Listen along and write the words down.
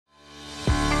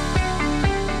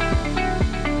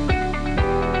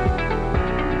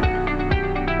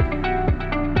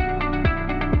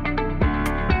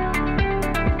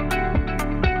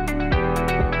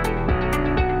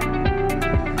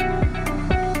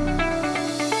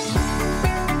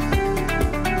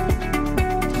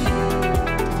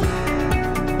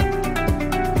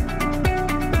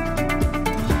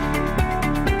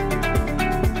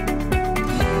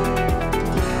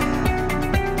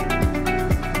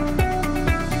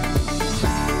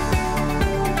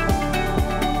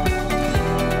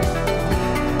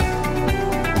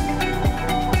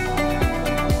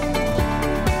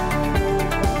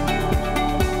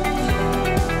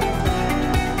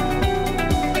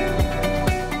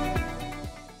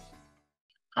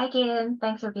Hi, Galen.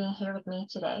 Thanks for being here with me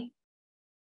today.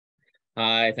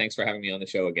 Hi, thanks for having me on the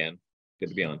show again. Good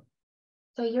to be on.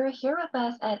 So you're here with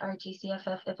us at our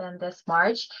GCFF event this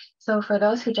March. So for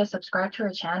those who just subscribed to our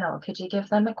channel, could you give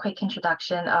them a quick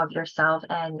introduction of yourself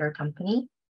and your company?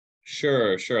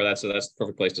 Sure. That's the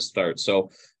perfect place to start.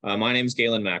 So my name is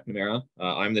Galen McNamara.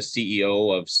 I'm the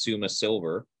CEO of Summa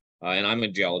Silver, and I'm a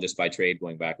geologist by trade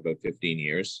going back about 15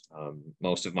 years.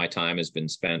 Most of my time has been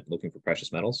spent looking for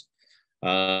precious metals.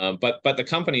 But the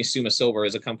company Summa Silver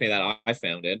is a company that I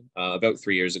founded about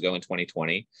 3 years ago in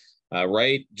 2020,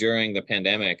 right during the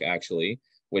pandemic, actually,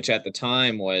 which at the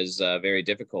time was very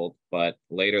difficult. But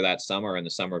later that summer, in the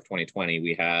summer of 2020,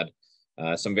 we had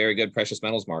some very good precious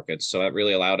metals markets. So that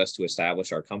really allowed us to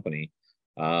establish our company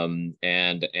and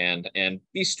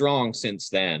be strong since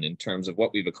then in terms of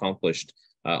what we've accomplished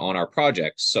on our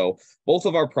projects. So both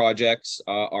of our projects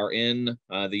are in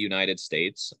the United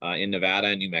States, in Nevada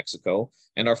and New Mexico,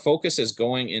 and our focus is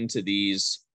going into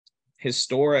these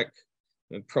historic,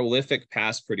 prolific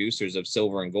past producers of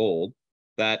silver and gold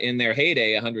that in their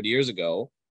heyday 100 years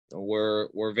ago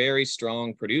were very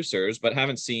strong producers, but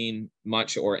haven't seen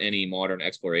much or any modern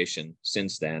exploration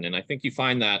since then. And I think you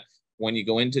find that when you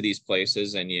go into these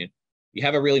places and you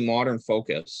have a really modern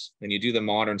focus and you do the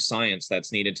modern science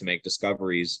that's needed to make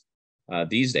discoveries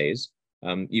these days,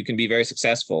 you can be very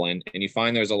successful, and you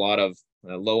find there's a lot of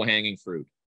low-hanging fruit.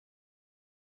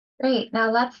 Great. Now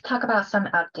let's talk about some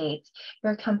updates.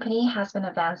 Your company has been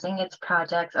advancing its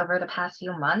projects over the past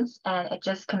few months, and it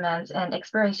just commenced an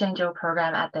exploration drill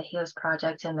program at the Hughes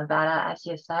project in Nevada, as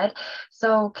you said.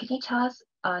 So could you tell us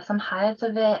some highlights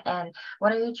of it, and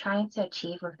what are you trying to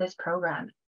achieve with this program?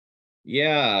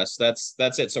 Yes, that's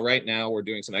it. So right now we're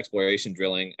doing some exploration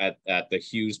drilling at the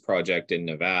Hughes project in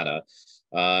Nevada.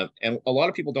 And a lot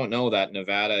of people don't know that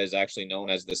Nevada is actually known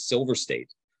as the Silver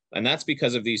State. And that's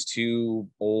because of these two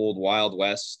old Wild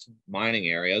West mining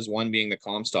areas, one being the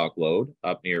Comstock Lode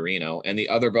up near Reno, and the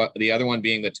other one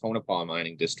being the Tonopah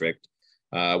mining district,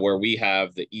 where we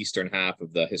have the eastern half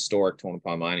of the historic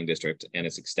Tonopah mining district and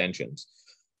its extensions.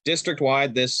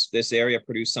 District-wide, this area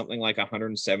produced something like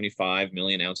 175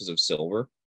 million ounces of silver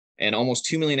and almost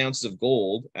 2 million ounces of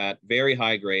gold at very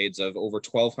high grades of over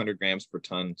 1,200 grams per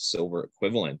ton silver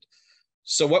equivalent.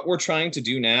 So what we're trying to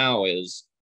do now is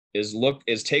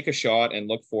take a shot and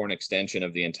look for an extension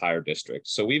of the entire district.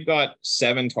 So we've got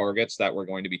 7 targets that we're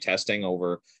going to be testing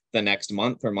over the next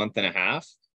month or month and a half,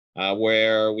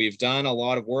 where we've done a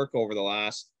lot of work over the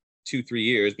last 2-3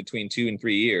 years, between 2 and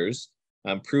 3 years,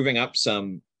 proving up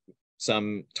some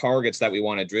targets that we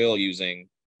want to drill using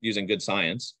good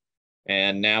science.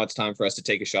 And now it's time for us to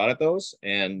take a shot at those.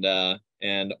 And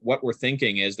what we're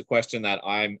thinking is, the question that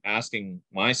I'm asking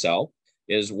myself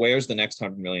is, where's the next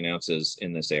 100 million ounces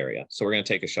in this area? So we're going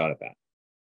to take a shot at that.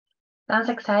 Sounds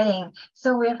exciting.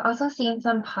 So we've also seen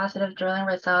some positive drilling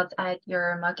results at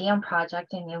your Mogollon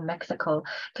project in New Mexico.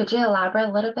 Could you elaborate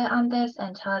a little bit on this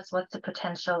and tell us what's the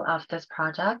potential of this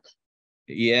project?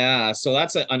 Yeah, so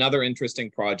that's another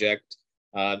interesting project.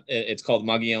 It's called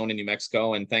Mogollon in New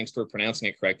Mexico, and thanks for pronouncing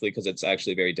it correctly, because it's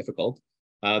actually very difficult.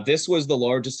 This was the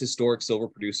largest historic silver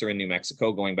producer in New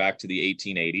Mexico going back to the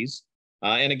 1880s.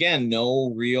 And again,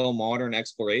 no real modern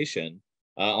exploration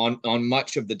on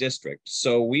much of the district.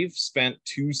 So we've spent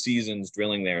 2 seasons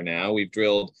drilling there now. We've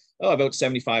drilled about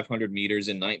 7,500 meters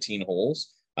in 19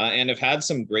 holes, and have had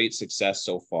some great success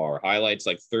so far. Highlights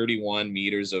like 31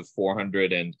 meters of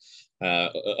 400 and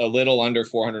a little under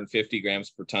 450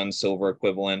 grams per ton silver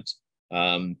equivalent,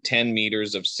 10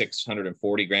 meters of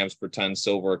 640 grams per ton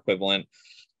silver equivalent.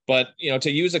 But, to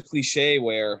use a cliche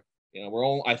where,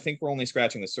 I think we're only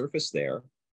scratching the surface there.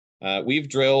 We've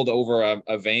drilled over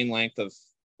a vein length of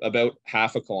about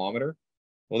half a kilometer.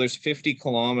 Well, there's 50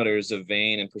 kilometers of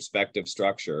vein and prospective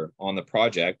structure on the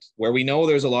project, where we know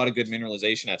there's a lot of good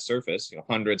mineralization at surface,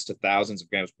 hundreds to thousands of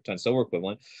grams per ton silver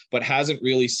equivalent, but hasn't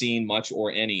really seen much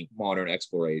or any modern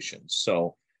exploration.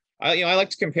 So I like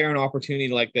to compare an opportunity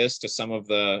like this to some of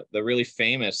the really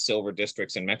famous silver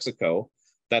districts in Mexico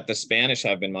that the Spanish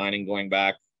have been mining going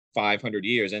back 500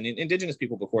 years, and indigenous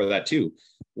people before that too,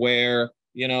 where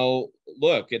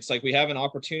look, it's like we have an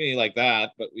opportunity like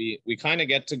that, but we kind of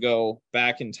get to go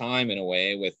back in time in a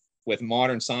way with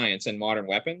modern science and modern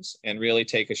weapons, and really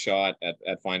take a shot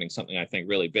at finding something, I think,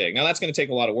 really big. Now, that's going to take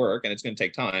a lot of work, and it's going to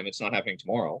take time. It's not happening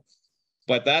tomorrow,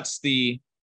 but that's the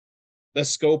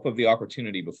scope of the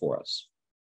opportunity before us.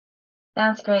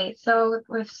 Sounds great. So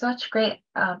with such great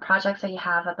projects that you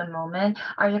have at the moment,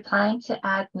 are you planning to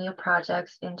add new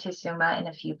projects into Summa in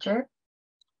the future?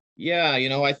 Yeah,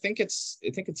 I think that's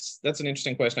an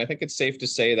interesting question. I think it's safe to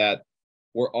say that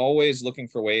we're always looking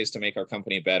for ways to make our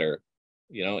company better.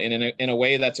 in a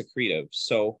way that's accretive.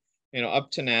 So,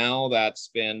 up to now, that's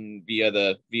been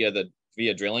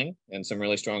via drilling and some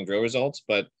really strong drill results.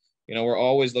 But, we're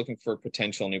always looking for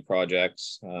potential new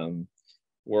projects.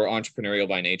 We're entrepreneurial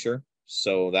by nature.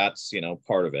 So that's,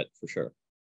 part of it for sure.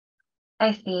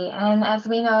 I see. And as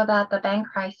we know that the bank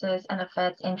crisis and the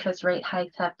Fed's interest rate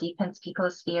hikes have deepened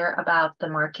people's fear about the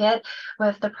market,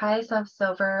 with the price of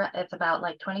silver, it's about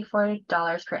like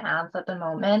 $24 per ounce at the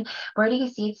moment. Where do you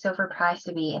see silver price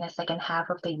to be in the second half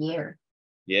of the year?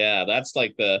 Yeah, that's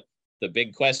like the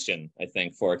big question, I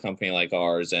think, for a company like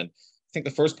ours. And I think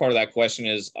the first part of that question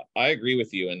is, I agree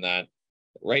with you in that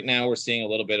right now we're seeing a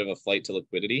little bit of a flight to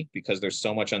liquidity because there's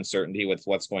so much uncertainty with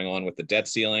what's going on with the debt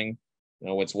ceiling,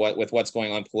 with what's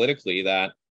going on politically,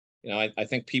 that I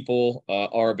think people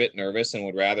are a bit nervous and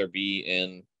would rather be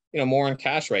in more in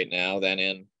cash right now than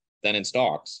in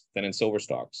stocks, than in silver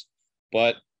stocks.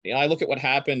 But I look at what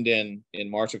happened in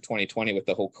March of 2020 with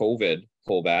the whole COVID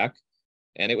pullback,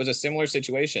 and it was a similar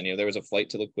situation. There was a flight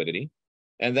to liquidity,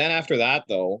 and then after that,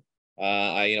 though,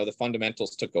 the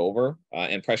fundamentals took over,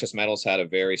 and precious metals had a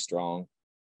very strong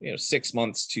 6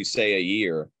 months to say a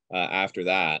year after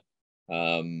that.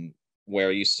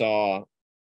 Where you saw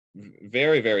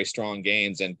very, very strong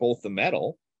gains in both the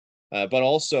metal, but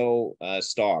also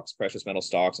stocks, precious metal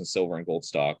stocks, and silver and gold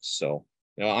stocks. So,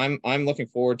 I'm looking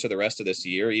forward to the rest of this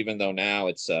year, even though now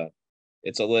it's a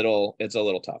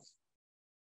little tough.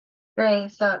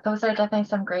 Great. So those are definitely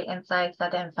some great insights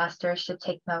that the investors should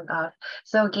take note of.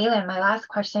 So Galen, my last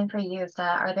question for you is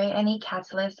that are there any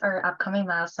catalysts or upcoming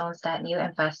milestones that new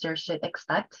investors should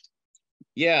expect?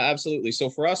 Yeah, absolutely. So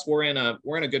for us, we're in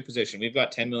a good position. We've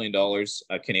got $10 million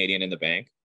Canadian in the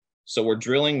bank. So we're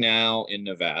drilling now in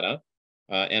Nevada,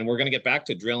 and we're going to get back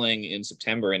to drilling in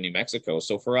September in New Mexico.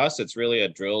 So for us, it's really a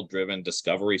drill-driven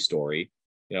discovery story.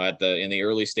 In the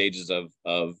early stages of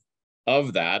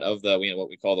the what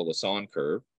we call the Lassonde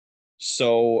curve.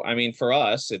 So I mean, for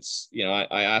us, it's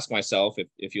I ask myself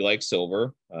if you like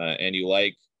silver and you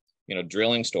like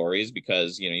drilling stories,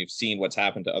 because you've seen what's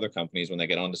happened to other companies when they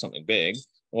get onto something big.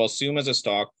 Well, Summa is a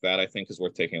stock that I think is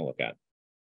worth taking a look at.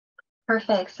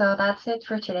 Perfect. So that's it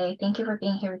for today. Thank you for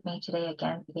being here with me today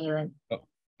again, Galen.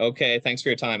 Okay, thanks for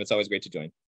your time. It's always great to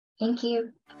join. Thank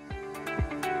you.